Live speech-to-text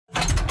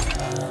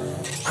What's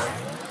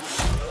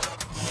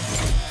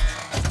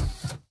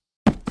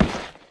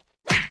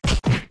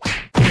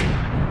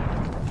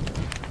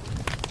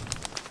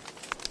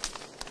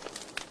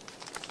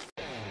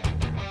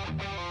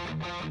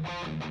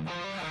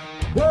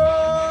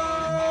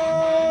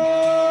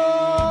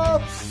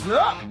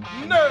up,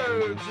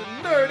 nerds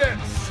and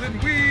nerdettes and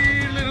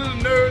wee little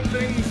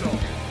nerdlings all?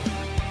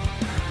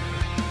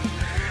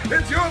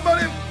 It's your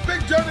buddy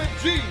Big Johnny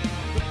G,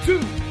 the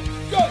Two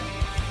Gun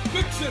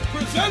Pixie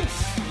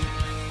presents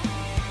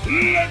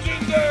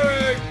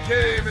Legendary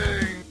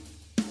Gaming.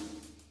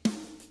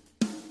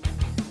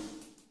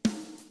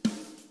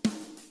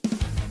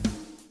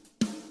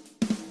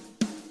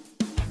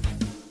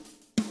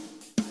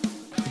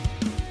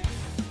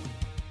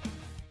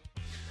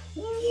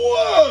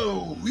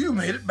 Whoa! You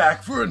made it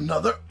back for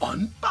another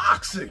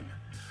unboxing.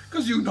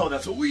 Because you know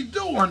that's what we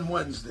do on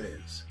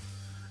Wednesdays.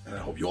 And I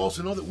hope you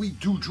also know that we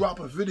do drop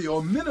a video,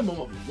 a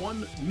minimum of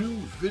one new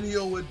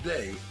video a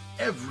day,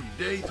 every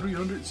day,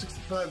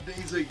 365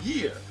 days a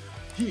year,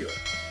 here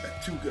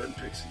at Two Gun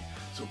Pixie.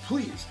 So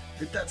please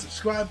hit that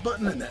subscribe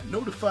button and that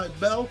notified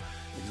bell,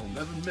 and you'll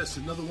never miss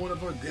another one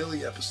of our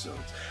daily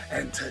episodes.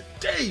 And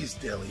today's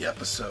daily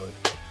episode,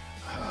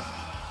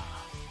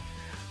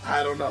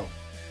 I don't know.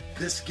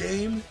 This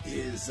game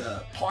is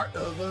part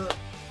of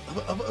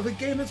a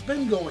game that's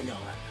been going on.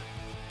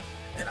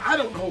 And I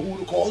don't know who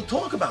to call to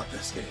talk about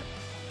this game.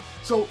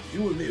 So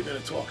you and me are going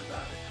to talk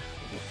about it.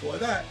 But before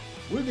that,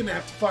 we're going to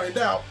have to find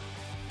out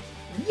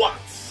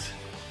what's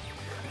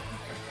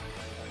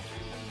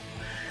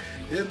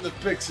in the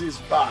Pixie's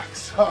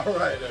box. All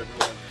right,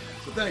 everyone.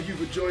 So thank you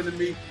for joining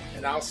me,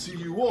 and I'll see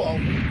you all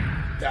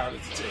down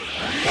at the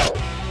table.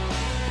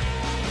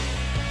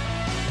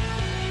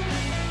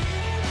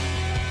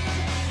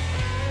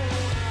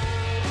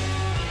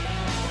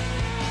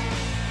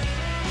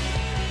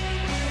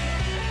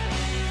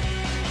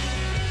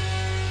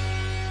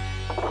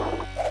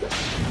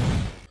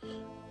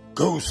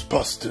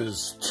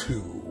 Ghostbusters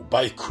 2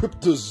 by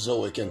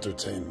Cryptozoic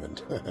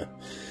Entertainment.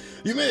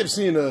 You may have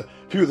seen a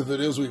few of the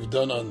videos we've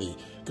done on the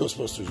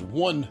Ghostbusters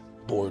 1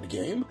 board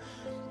game.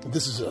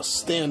 This is a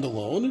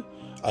standalone.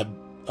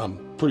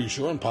 I'm pretty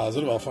sure, I'm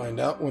positive, I'll find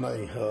out when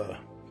I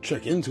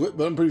check into it,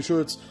 but I'm pretty sure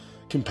it's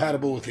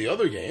compatible with the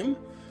other game.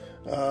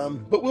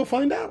 But we'll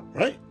find out,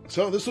 right?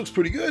 So this looks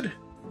pretty good.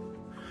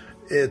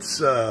 It's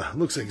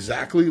looks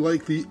exactly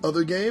like the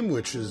other game,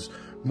 which is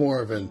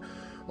more of an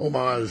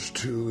homage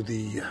to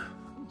the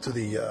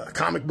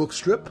comic book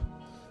strip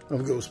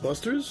of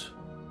Ghostbusters.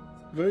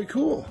 Very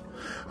cool.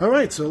 All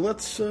right, so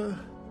let's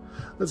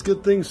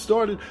get things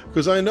started,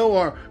 because I know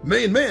our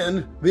main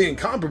man, the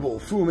incomparable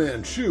Fu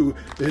Manchu,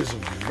 is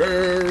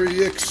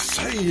very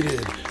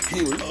excited.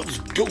 He loves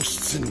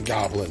ghosts and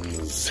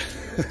goblins.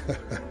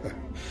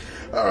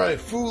 All right,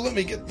 Fu, let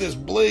me get this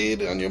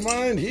blade on your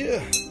mind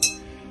here.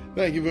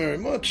 Thank you very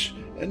much.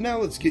 And now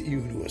let's get you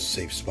into a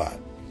safe spot.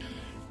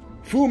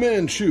 Fu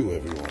Manchu,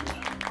 everyone.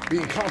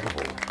 The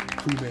incomparable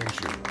Fu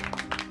Manchu.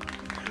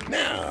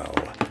 Now,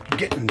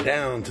 getting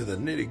down to the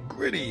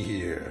nitty-gritty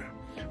here.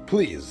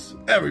 Please,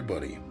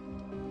 everybody,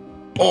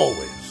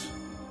 always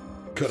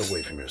cut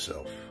away from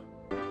yourself.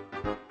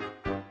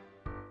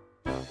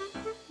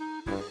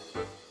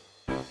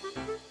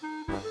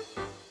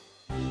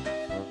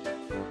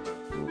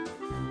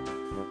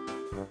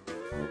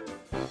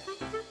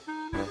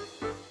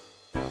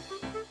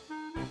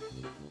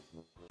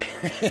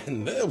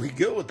 And there we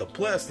go with the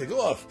plastic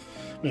off.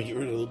 Make it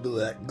rid of a little bit of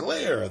that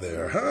glare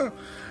there, huh?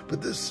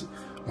 But this,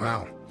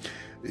 wow.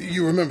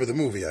 You remember the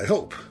movie, I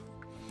hope.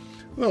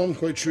 Well, I'm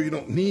quite sure you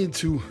don't need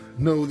to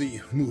know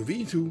the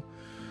movie to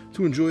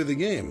enjoy the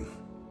game.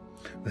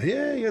 But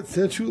yeah, you got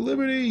Statue of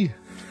Liberty.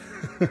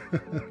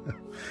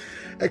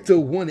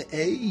 Ecto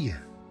 1A.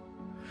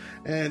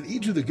 And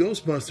each of the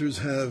Ghostbusters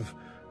have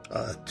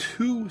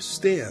 2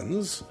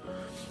 stands.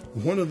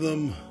 One of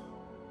them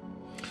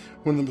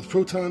with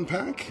proton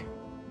pack,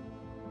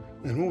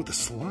 and one with the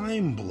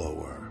slime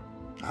blower.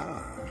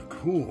 Ah,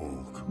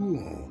 cool,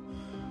 cool.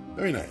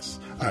 Very nice.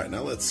 All right,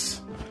 now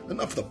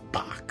enough of the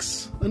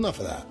box. Enough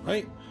of that,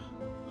 right?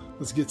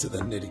 Let's get to the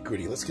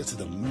nitty-gritty. Let's get to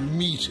the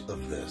meat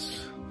of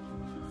this.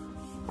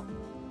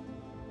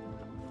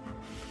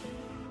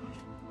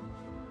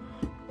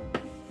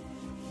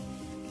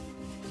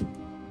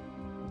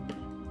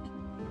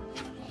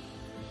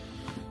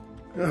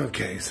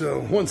 Okay, so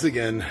once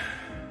again,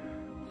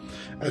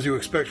 as you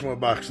expect from a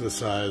box of this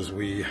size,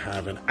 we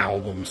have an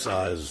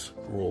album-size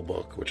rule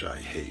book, which I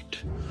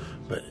hate.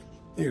 But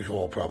you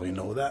all probably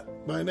know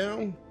that by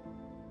now.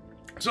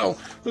 So,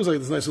 looks like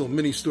this nice little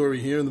mini story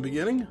here in the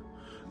beginning.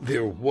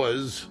 There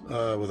was,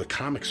 with a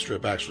comic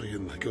strip, actually,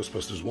 in the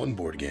Ghostbusters 1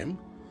 board game.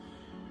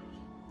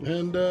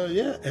 And,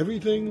 yeah,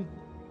 everything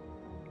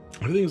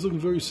is looking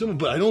very similar.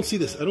 But I don't see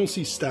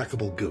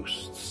stackable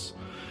ghosts.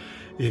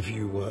 If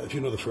you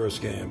know the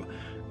first game,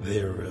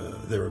 there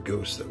are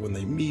ghosts that when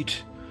they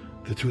meet,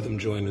 the two of them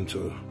join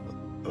into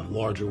a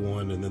larger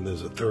one, and then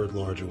there's a third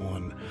larger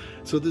one.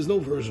 So there's no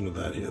version of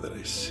that here that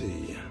I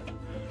see.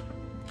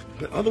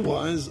 But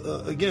otherwise,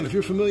 again, if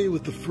you're familiar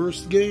with the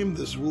first game,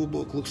 this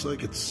rulebook looks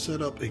like it's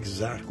set up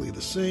exactly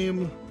the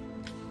same.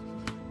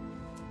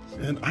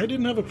 And I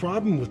didn't have a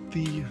problem with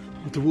the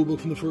rulebook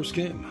from the first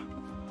game.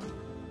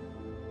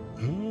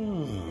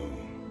 Oh.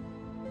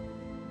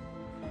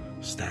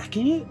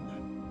 Stacking it?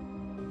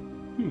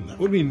 That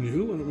would be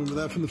new. I don't remember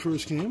that from the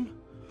first game.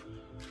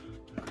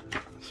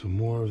 So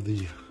more of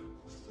the...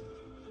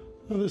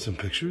 Oh, there's some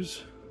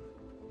pictures.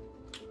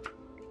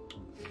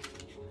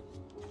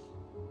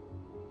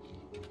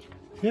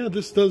 Yeah,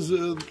 this does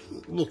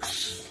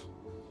looks...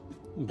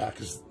 Back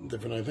is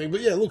different, I think.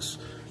 But yeah, it looks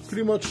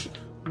pretty much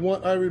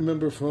what I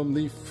remember from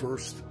the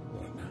first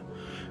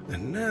one.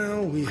 And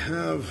now we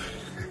have...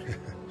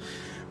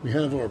 we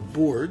have our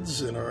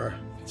boards and our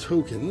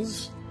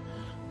tokens.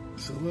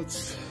 So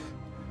let's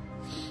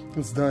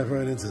dive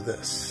right into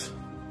this.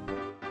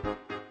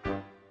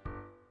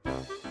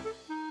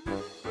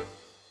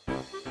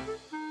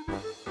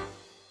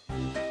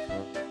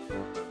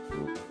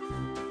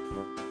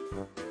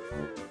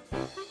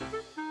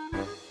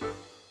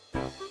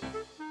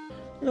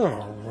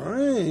 All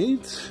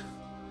right,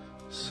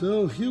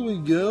 so here we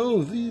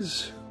go.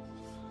 These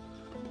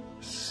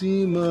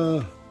seem,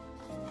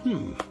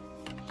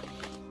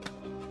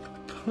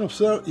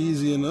 pops out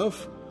easy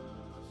enough.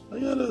 I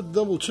gotta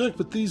double check,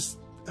 but these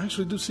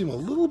actually do seem a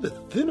little bit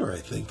thinner, I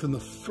think, than the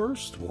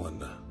first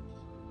one.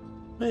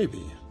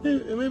 Maybe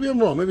I'm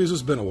wrong. Maybe it's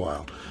just been a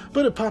while.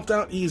 But it popped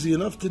out easy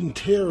enough, didn't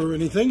tear or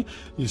anything.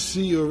 You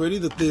see already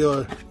that they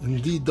are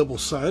indeed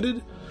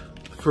double-sided.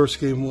 The first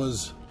game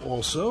was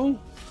also.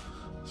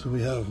 So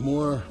we have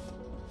more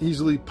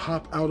easily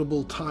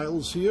pop-outable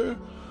tiles here.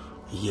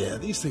 Yeah,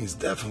 these things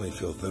definitely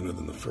feel thinner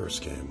than the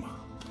first game.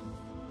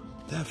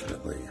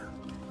 Definitely.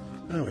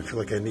 I feel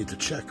like I need to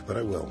check, but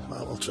I will.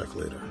 I'll check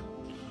later.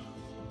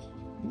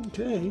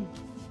 Okay,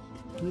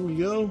 here we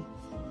go.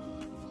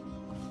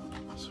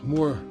 Some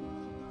more,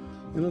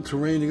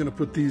 terrain. You're going to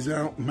put these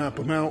out, map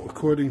them out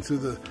according to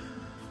the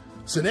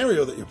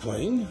scenario that you're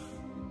playing.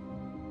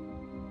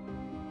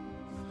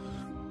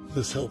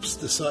 This helps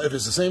decide, if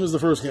it's the same as the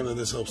first game, then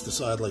this helps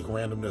decide like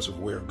randomness of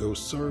where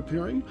ghosts are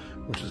appearing,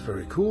 which is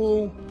very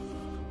cool.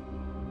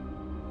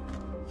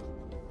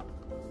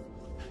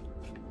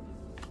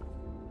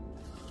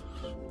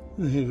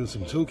 And here go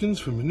some tokens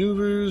for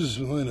maneuvers,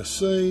 line of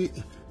sight,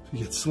 if you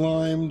get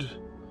slimed.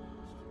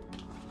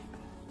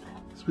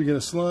 Speaking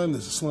of slime,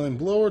 there's a slime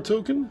blower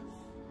token.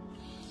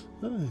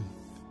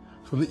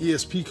 From the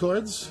ESP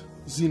cards,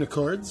 Xena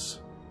cards,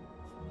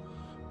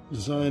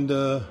 designed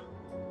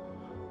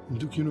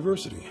Duke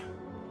University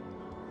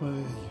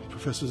by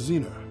Professor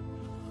Xena.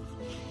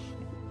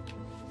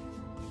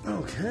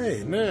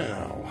 Okay,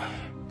 now,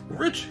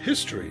 rich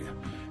history.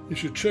 You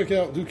should check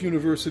out Duke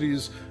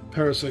University's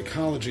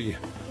parapsychology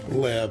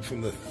lab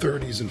from the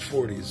 30s and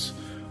 40s.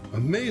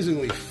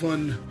 Amazingly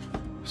fun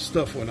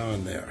stuff went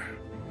on there.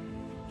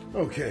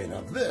 Okay,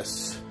 now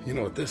this, you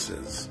know what this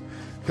is.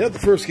 If you had the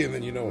first game,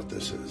 then you know what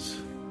this is.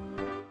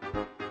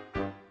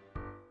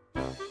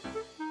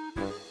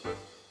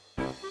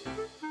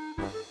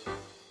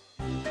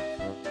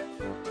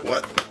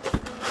 What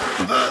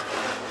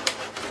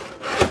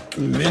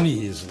the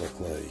minis look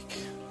like.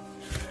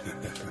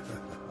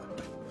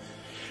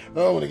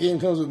 Oh, when a game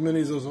comes with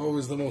minis, those are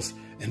always the most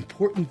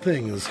important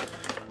things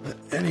that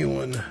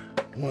anyone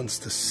wants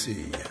to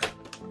see.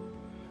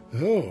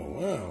 Oh,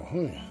 wow.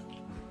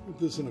 Put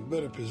this in a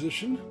better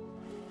position.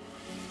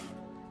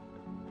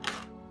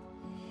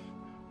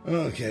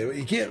 Okay, but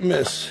you can't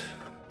miss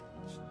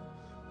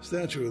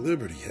Statue of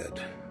Liberty head.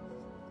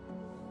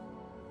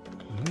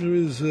 There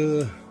is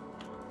the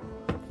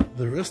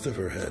rest of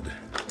her head.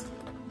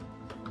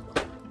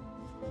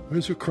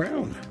 Where's her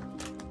crown?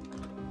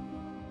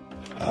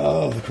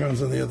 Oh, the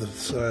crown's on the other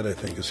side, I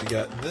think. So you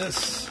got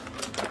this.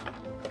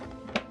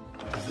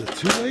 Is there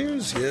 2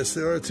 layers? Yes,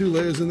 there are 2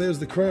 layers, and there's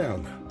the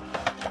crown.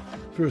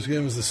 First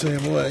game was the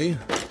same way.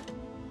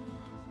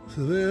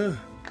 So there.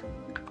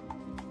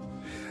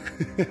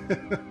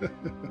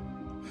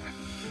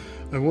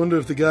 I wonder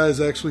if the guys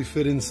actually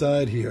fit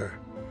inside here.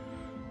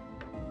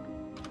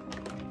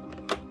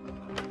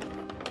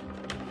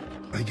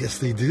 I guess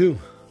they do.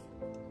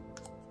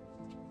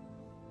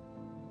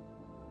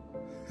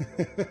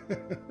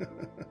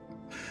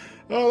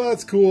 Oh,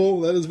 that's cool.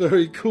 That is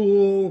very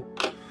cool.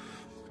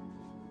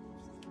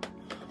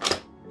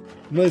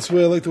 Nice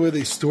way. I like the way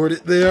they stored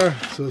it there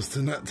so as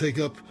to not take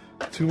up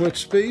too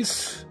much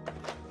space.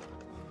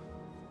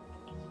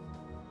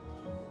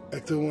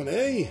 Ecto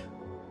 1A.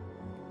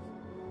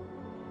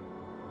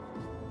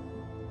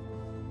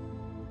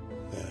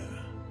 Yeah.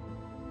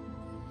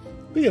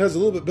 I think it has a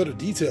little bit better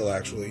detail,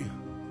 actually,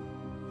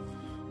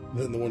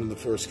 than the one in the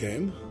first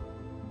game.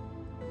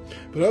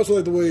 But I also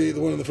like the way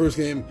the one in the first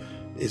game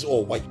is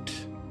all white.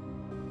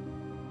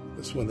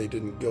 This one they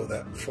didn't go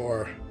that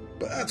far.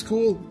 But that's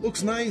cool.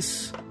 Looks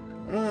nice.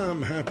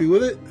 I'm happy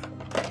with it.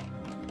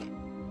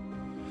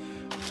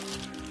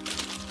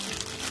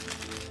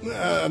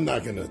 I'm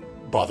not going to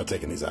bother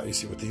taking these out. You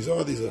see what these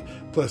are? These are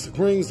plastic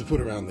rings to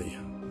put around the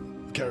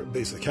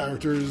base of the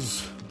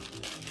characters.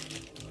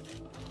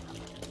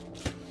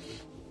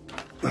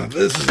 Now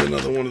this is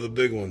another one of the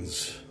big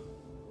ones.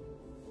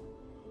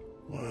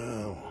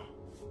 Wow.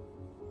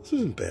 This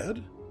isn't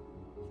bad.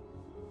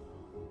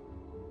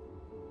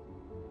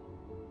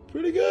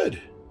 Pretty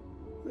good.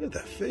 Look at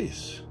that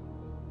face.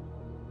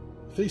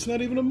 Face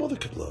not even a mother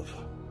could love.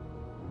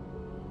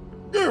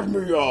 Give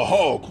me a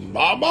hug,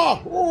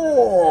 mama.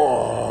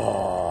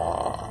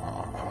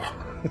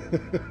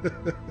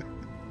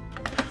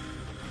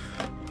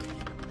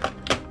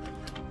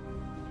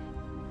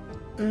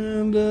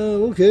 And,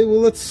 okay, well,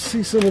 let's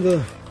see some of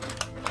the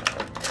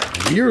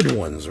weird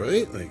ones,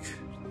 right? Like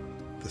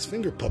this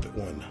finger puppet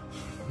one.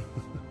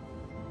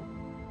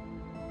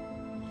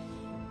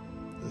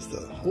 There's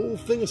the whole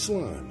thing of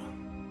slime.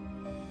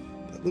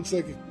 That looks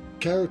like a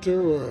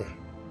character or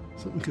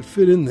something could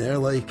fit in there,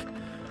 like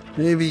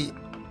maybe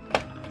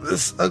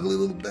this ugly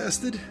little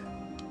bastard.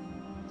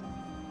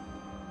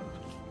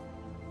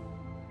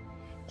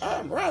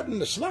 I'm riding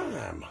the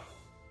slime.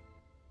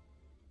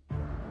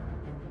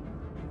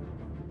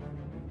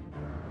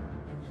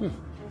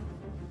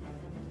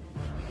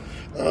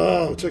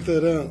 Oh, check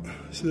that out.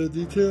 See that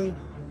detail?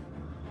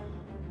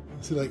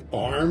 See, like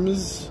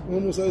arms?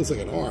 Almost looks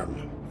like an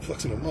arm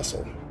flexing a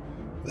muscle.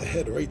 The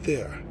head right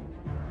there.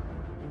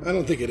 I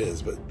don't think it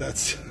is, but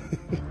that's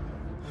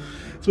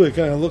that's what it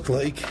kind of looked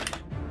like.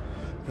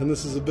 And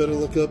this is a better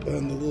look up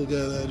on the little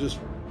guy that I just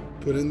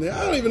put in there.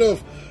 I don't even know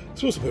if I'm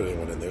supposed to put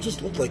anyone in there. It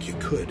just looked like you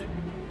could.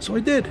 So I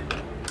did.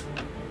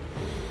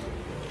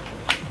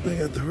 I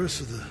got the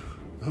rest of the...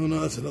 Oh no,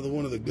 that's another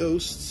one of the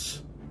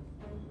ghosts.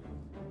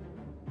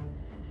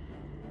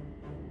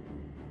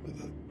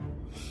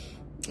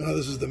 Oh,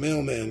 this is the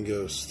mailman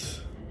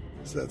ghost.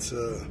 So that's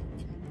a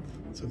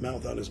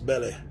mouth on his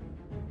belly.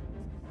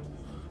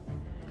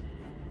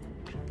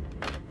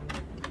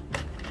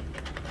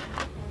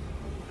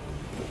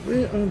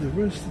 Where are the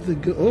rest of the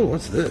ghosts? Oh,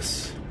 what's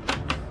this?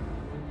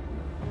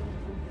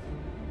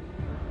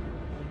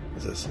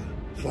 Is this a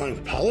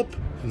flying polyp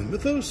from the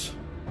mythos?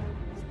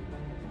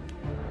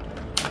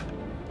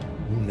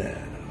 No.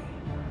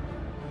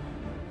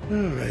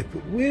 Alright,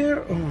 but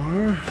where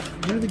are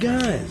the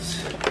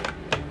guys?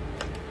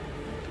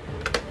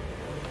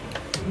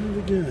 Where are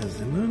the guys?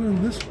 They're not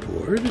on this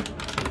board.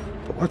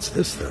 But what's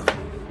this, though?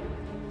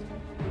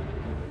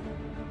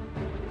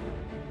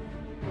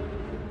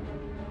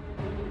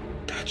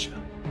 Gotcha.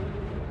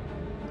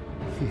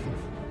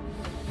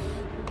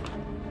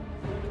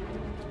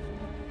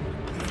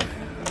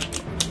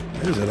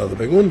 There's another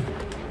big one.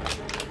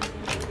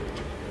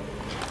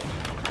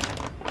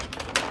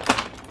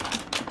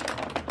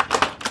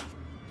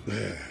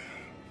 There.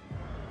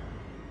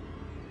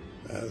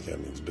 That guy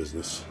means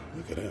business.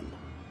 Look at him.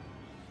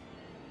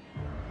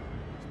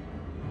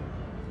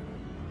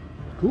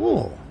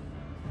 Cool.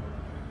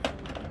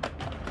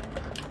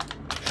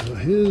 So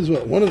here's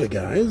what one of the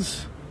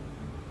guys.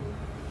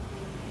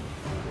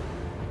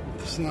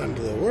 The slime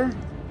blower.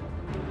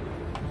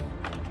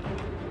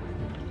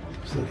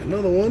 Looks like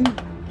another one.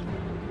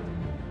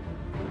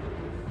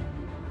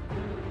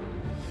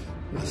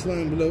 The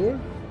slime blower.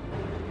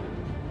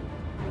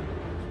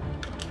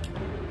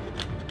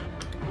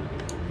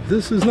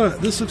 This is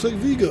not. This looks like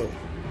Vigo.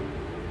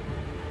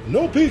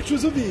 No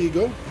pictures of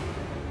Vigo.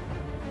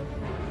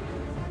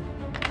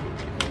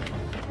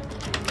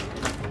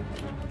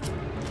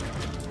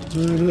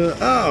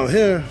 Oh,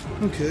 here.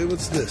 Okay,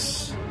 what's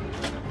this?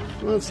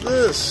 What's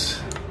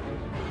this?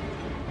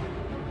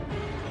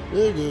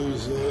 There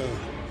goes the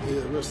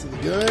rest of the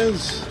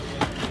guys.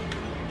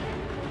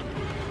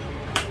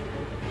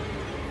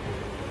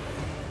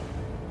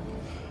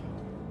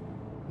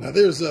 Now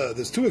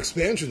there's two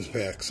expansions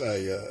packs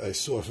I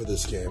saw for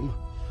this game.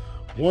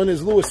 One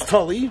is Louis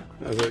Tully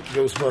as a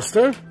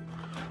Ghostbuster,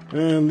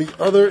 and the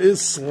other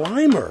is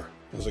Slimer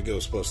as a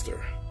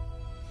Ghostbuster,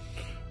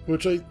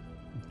 which I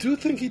do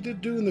think he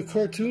did do in the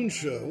cartoon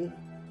show,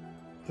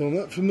 though I'm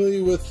not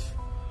familiar with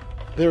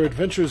their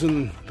adventures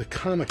in the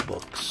comic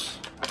books.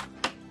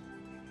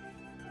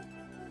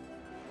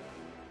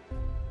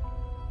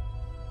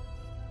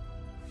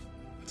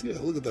 Let's get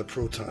a look at that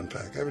proton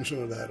pack. I haven't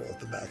shown that off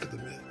the back of the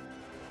mid.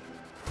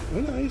 Oh,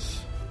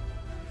 nice.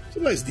 It's a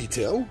nice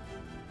detail.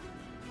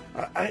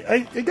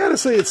 I gotta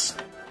say it's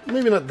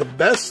maybe not the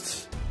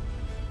best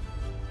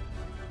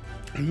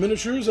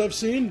miniatures I've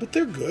seen, but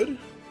they're good.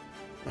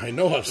 I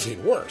know I've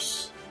seen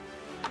worse.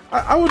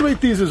 I would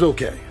rate these as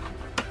okay.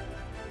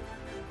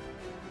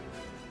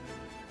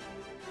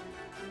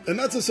 And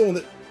that's just someone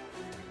that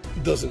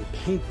doesn't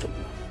paint them.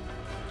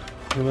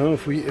 You know,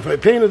 if I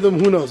painted them,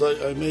 who knows?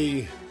 I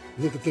may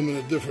look at them in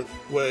a different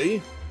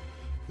way.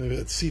 Maybe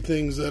I'd see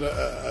things that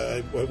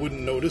I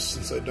wouldn't notice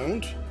since I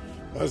don't.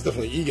 Well, that's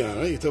definitely Egon,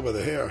 right? You can tell by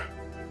the hair.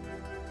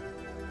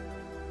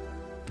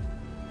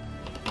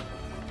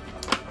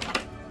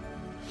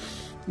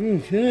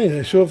 Okay,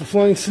 I show off the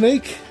flying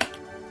snake.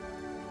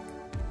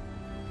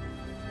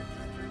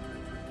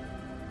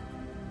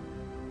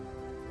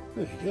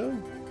 There you go.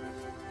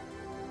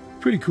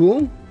 Pretty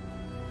cool.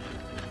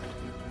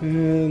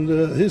 And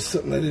here's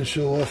something I didn't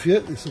show off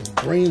yet. This little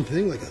brain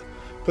thing, like a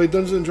play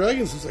Dungeons and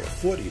Dragons. It's like a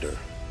foot eater.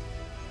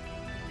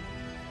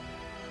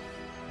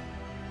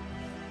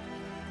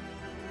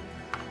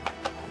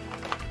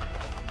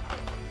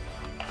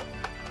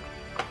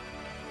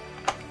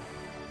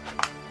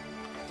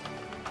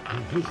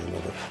 Here's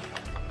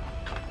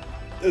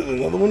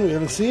another one we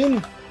haven't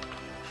seen.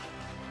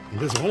 He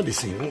doesn't want to be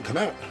seen. It won't come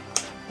out.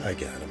 I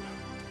got him.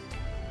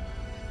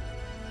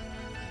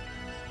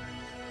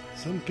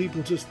 Some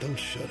people just don't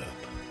shut up.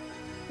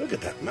 Look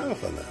at that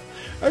mouth on that.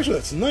 Actually,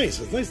 that's nice.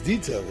 It's nice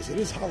detail because it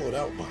is hollowed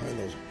out behind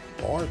those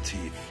bar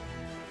teeth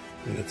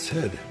in its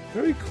head.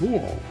 Very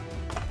cool.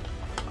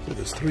 So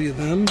there's 3 of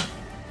them.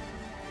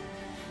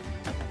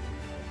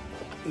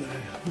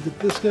 Look at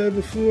this guy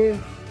before.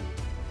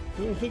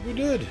 I don't think we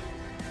did.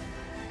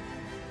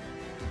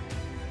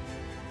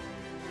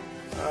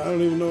 I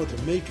don't even know what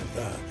to make of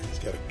that. He's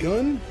got a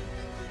gun.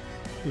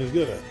 And he's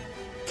got a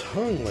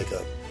tongue like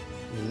a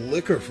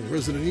liquor from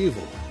Resident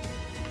Evil.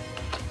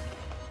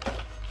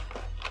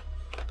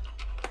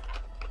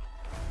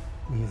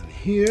 And then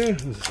here,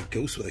 is this a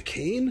ghost with a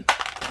cane?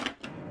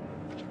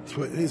 That's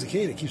why it needs a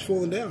cane. It keeps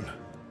falling down.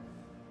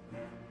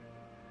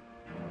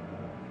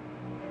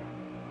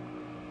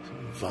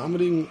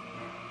 Vomiting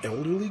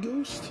elderly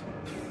ghost?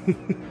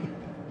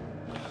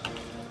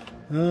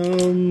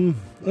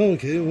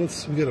 Okay, we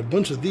got a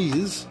bunch of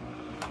these.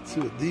 Let's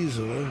see what these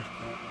are.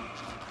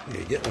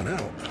 Okay, get one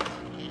out.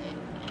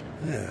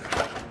 Yeah.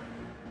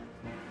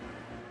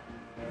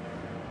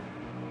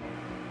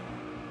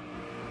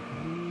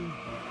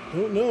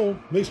 Don't know.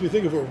 Makes me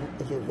think of a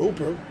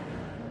roper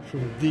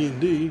from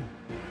D&D.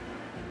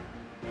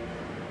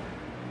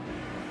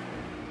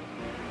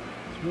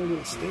 It's more than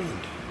a stand,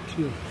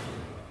 too.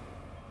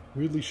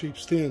 Weirdly shaped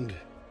stand.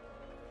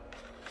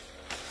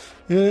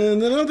 And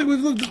then I don't think we've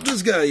looked at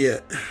this guy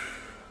yet.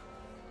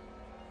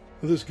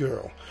 This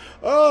girl.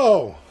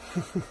 Oh!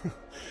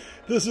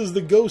 This is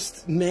the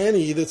ghost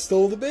nanny that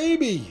stole the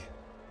baby.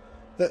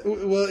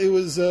 Well, it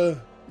was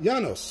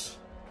Janos.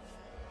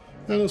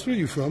 Janos, where are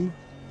you from?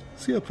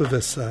 See up the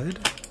west side.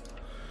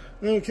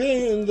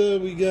 Okay, and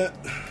we got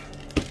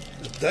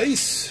the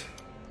dice.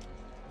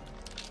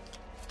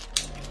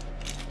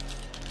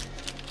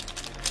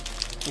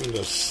 And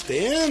a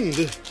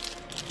stand.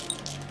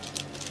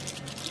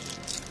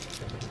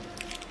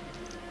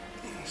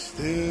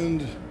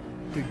 Stand.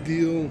 Big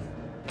deal.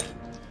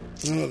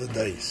 Oh, the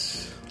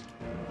dice.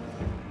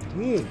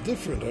 Oh,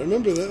 different. I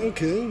remember that.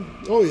 Okay.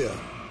 Oh, yeah.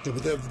 Yeah,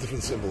 but they have a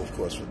different symbol, of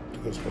course, with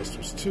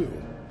Ghostbusters, too.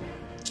 Oh,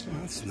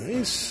 that's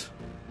nice.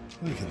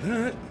 Look at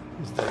that.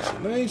 These dice are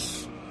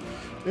nice.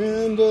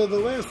 And the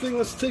last thing,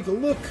 let's take a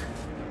look.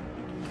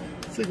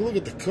 Let's take a look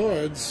at the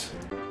cards.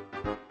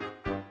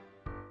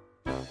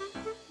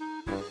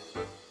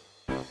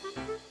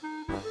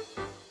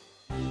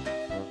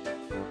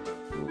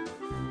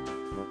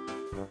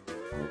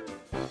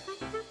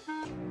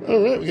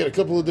 Alright, we got a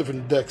couple of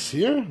different decks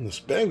here. In this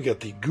bag, we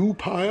got the goo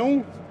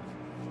pile.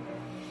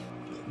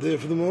 There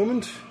for the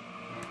moment.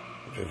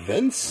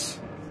 Events.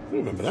 I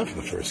remember that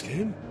from the first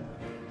game.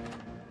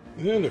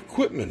 And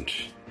equipment.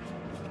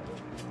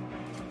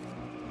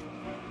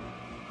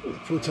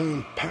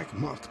 Proton Pack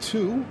Mach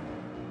 2.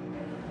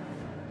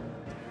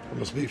 That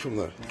must be from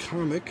the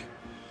comic.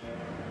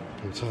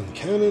 Proton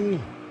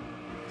Cannon.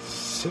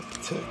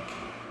 Septec.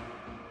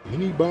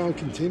 Mini Bomb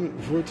Containment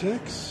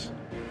Vortex.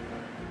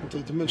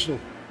 Multi-dimensional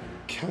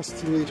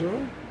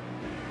Castellator.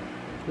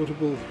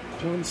 Portable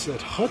Quonset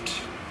Hut.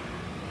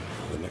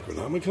 The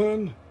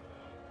Necronomicon.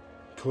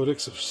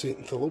 Codex of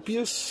St.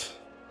 Thalopius.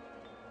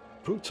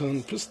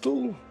 Proton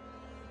Pistol.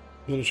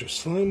 Miniature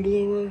Slime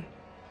Blower.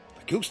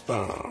 The Ghost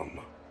Bomb.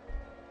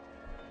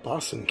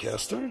 Boson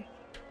Caster.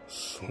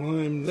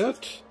 Slime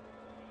Net.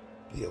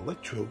 The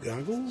Electro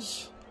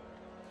Goggles.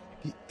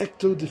 The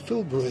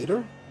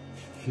Ectodefibrillator.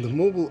 The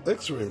Mobile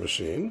X-Ray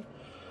Machine.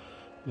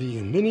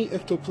 The Mini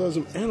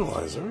Ectoplasm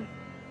Analyzer.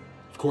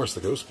 Of course,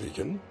 the Ghost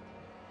Beacon.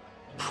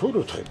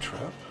 Prototype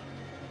Trap.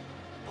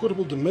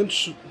 Portable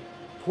Dimensional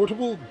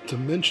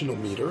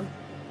Meter.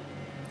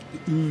 The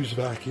Ooze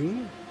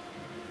Vacuum.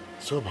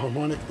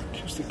 Subharmonic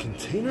Acoustic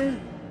Container.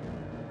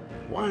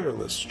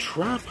 Wireless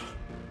Trap.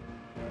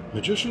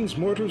 Magicians,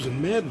 Mortars,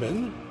 and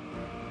Madmen.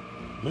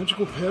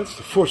 Magical Paths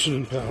to Fortune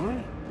and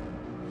Power.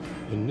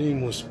 The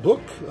Nameless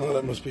Book. Oh,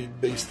 that must be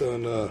based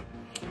on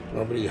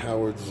Robert E.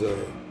 Howard's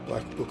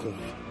Black Book of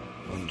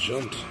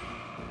Unjunt.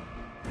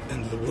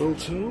 End of the World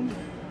Tome.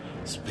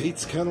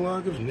 Spate's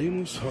Catalog of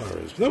Nameless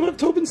Horrors. Now we have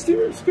Tobin's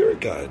Spirit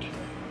Guide.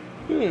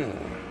 Yeah.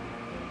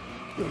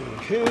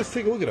 Okay, let's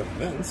take a look at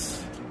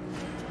events.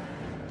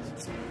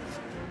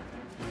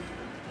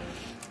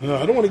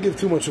 I don't want to give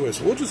too much away,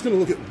 so we're just going to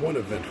look at one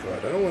event card.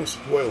 I don't want to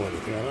spoil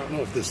anything. I don't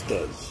know if this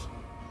does.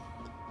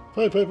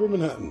 Pied Piper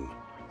Manhattan.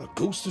 A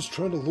ghost is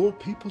trying to lure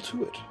people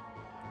to it.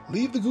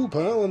 Leave the goo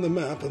pile on the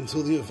map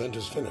until the event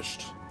is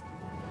finished.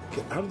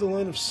 Get out of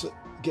line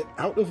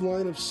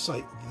of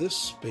sight this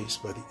space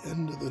by the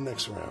end of the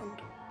next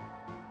round.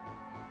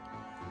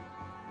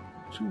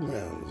 2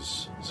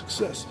 rounds.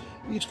 Success.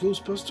 Each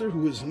Ghostbuster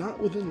who is not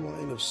within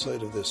line of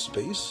sight of this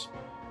space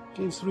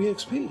gains 3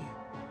 XP.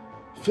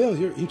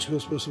 Failure. Each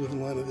Ghostbuster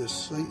within line of this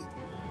sight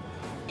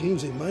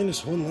gains a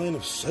 -1 line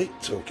of sight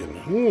token.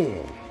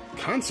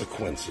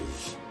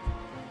 Consequences.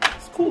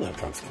 It's cool to have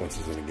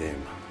consequences in a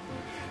game.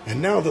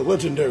 And now the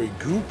legendary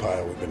goo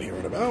pile we've been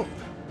hearing about.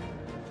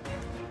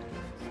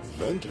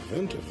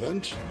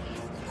 event.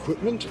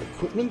 Equipment.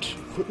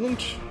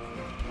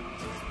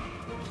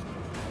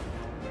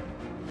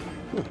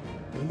 Huh.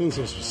 And then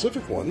some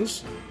specific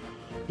ones.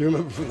 You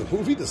remember from the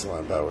movie, the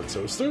slime-powered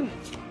toaster?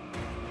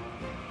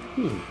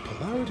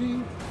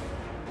 Polarity,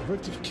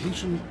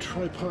 rectification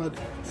tripod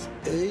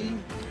A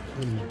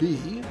and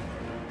B,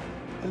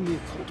 and the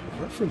occult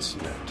reference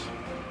net.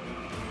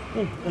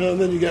 Oh, and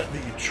then you got the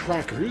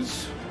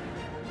trackers.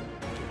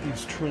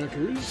 These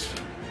trackers.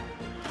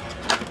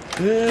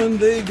 And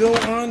they go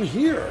on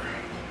here.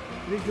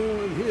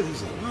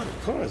 There's a lot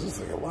of cars. It's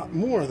like a lot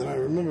more than I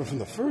remember from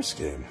the first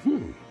game.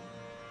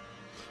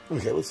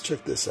 Okay, let's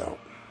check this out.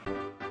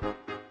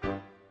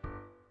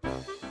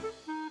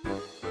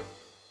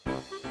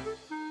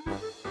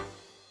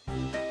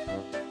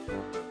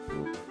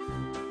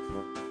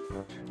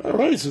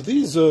 Alright, so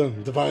these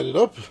divided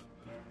up.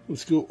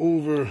 Let's go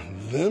over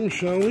them,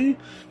 shall we?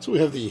 So we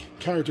have the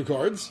character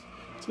cards.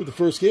 So the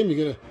first game,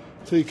 you're going to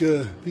take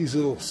these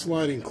little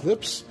sliding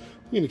clips.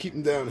 You're going to keep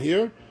them down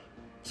here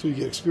so you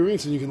get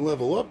experience and you can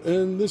level up.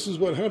 And this is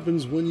what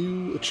happens when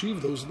you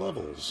achieve those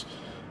levels.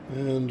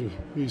 And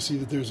you see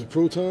that there's a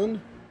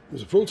proton,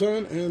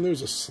 and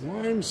there's a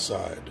slime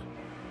side.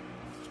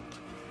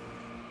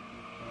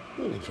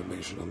 And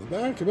information on the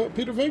back about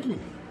Peter Venkman.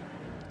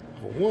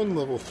 Level 1,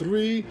 Level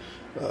 3,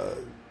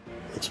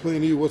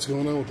 explain to you what's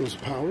going on with those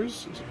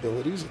powers, those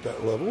abilities at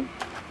that level.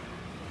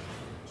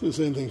 So the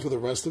same thing for the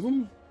rest of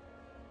them.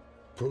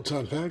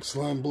 Proton Pack,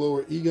 Slime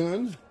Blower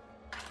Egon.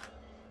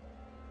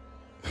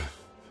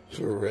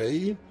 For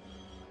Ray.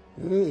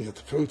 And you got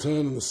the proton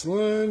and the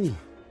slime.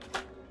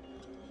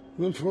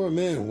 And then for our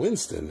man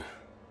Winston.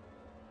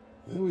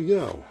 There we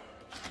go.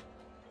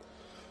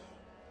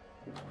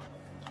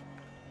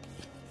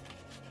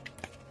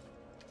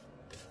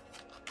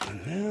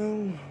 And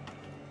now,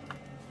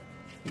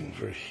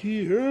 over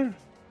here,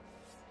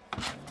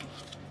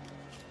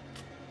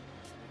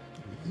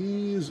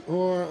 these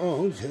are,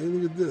 oh, okay,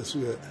 look at this.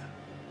 We got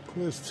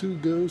Class 2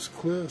 Ghosts,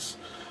 Class,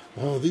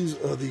 oh, these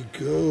are the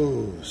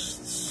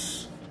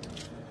ghosts.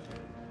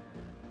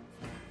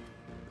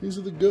 These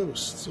are the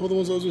ghosts, all the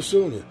ones I was just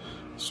showing you.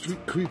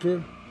 Street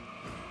Creeper,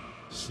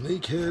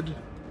 Snakehead,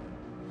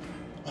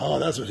 oh,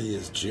 that's what he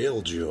is,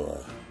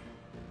 Jailjaw.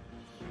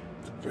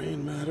 The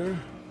Brain Matter.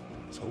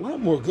 There's a lot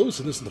more ghosts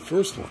in this than the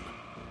first one.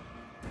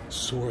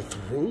 Sore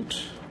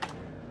Throat.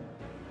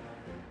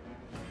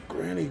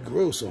 Granny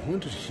Gross, a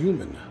haunted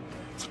human.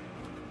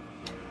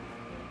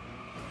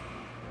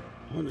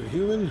 Haunted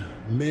human.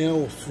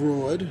 Male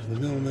Fraud, the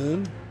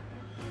mailman.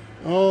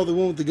 Oh, the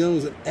one with the gun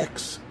was an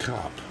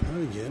ex-cop.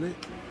 I get it.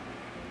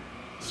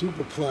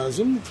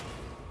 Superplasm.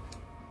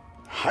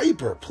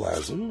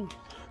 Hyperplasm.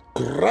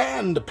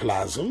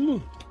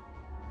 Grandplasm.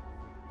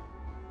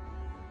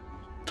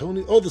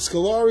 Tony, oh, the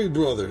Scolari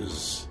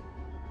brothers.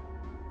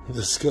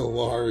 The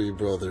Scolari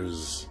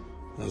brothers.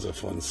 That was a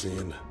fun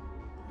scene.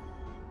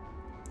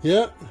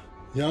 Yeah,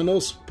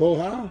 Janos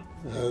Poha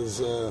as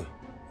the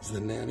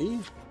nanny.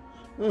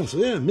 Oh, so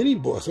yeah, mini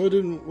boss. I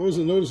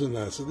wasn't noticing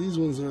that. So these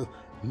ones are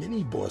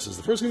mini bosses.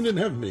 The first game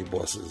didn't have mini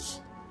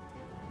bosses.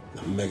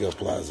 The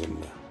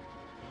Megaplasm,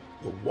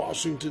 the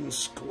Washington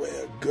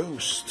Square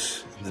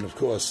Ghost, and then of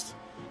course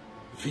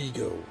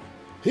Vigo.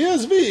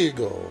 Here's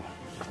Vigo.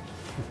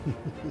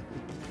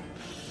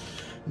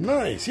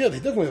 Nice. Yeah, they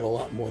definitely have a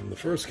lot more than the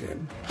first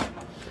game.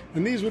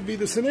 And these would be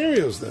the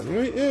scenarios then,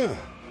 right? Yeah.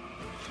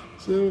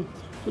 So,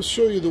 let's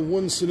show you the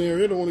one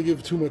scenario. I don't want to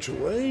give too much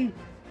away.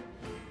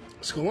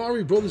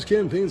 Scolari Brothers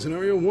Campaign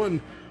Scenario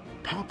 1,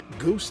 Pop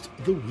Ghost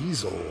the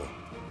Weasel.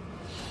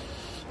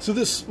 So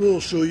this will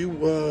show you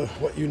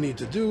what you need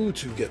to do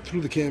to get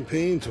through the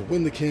campaign, to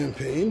win the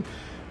campaign,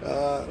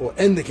 or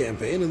end the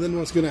campaign, and then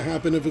what's going to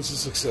happen if it's a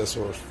success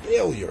or a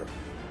failure.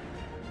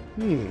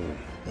 And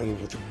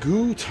with the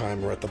goo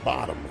timer at the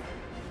bottom.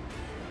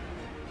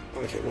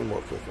 Okay, one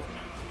more quick one.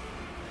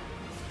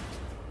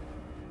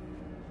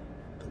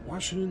 The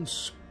Washington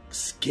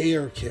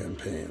Scare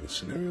Campaign,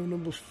 scenario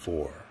number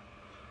 4.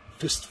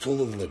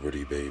 Fistful of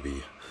Liberty,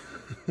 baby.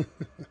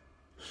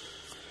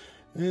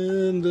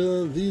 And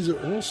these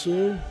are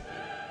also...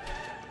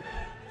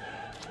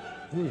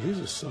 oh, these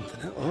are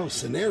something else. Oh,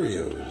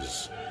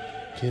 scenarios.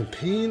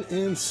 Campaign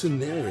and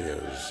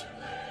scenarios.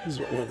 This is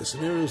what one of the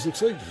scenarios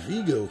looks like.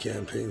 Vigo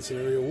Campaign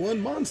Scenario 1,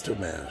 Monster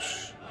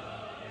Mash.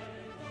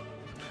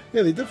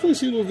 Yeah, they definitely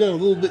seem to have gone a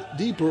little bit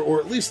deeper, or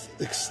at least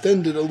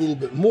extended a little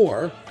bit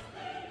more,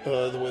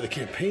 the way the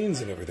campaigns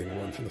and everything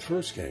run from the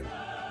first game.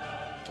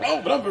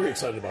 Oh, but I'm very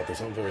excited about this.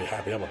 I'm very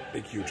happy. I'm a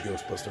big, huge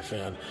Ghostbuster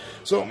fan.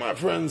 So, my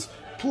friends,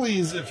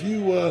 please, if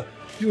you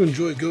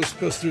enjoy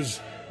Ghostbusters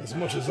as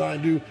much as I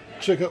do,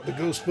 check out the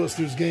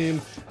Ghostbusters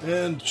game,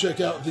 and check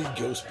out the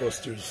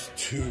Ghostbusters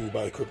 2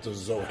 by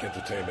Cryptozoic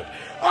Entertainment.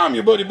 I'm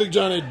your buddy Big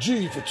Johnny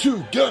G for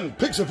Two Gun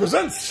Pixie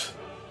Presents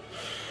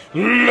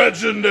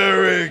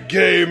Legendary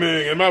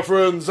Gaming. And my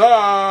friends,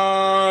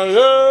 I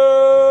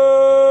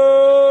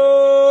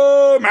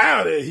am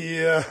out of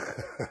here.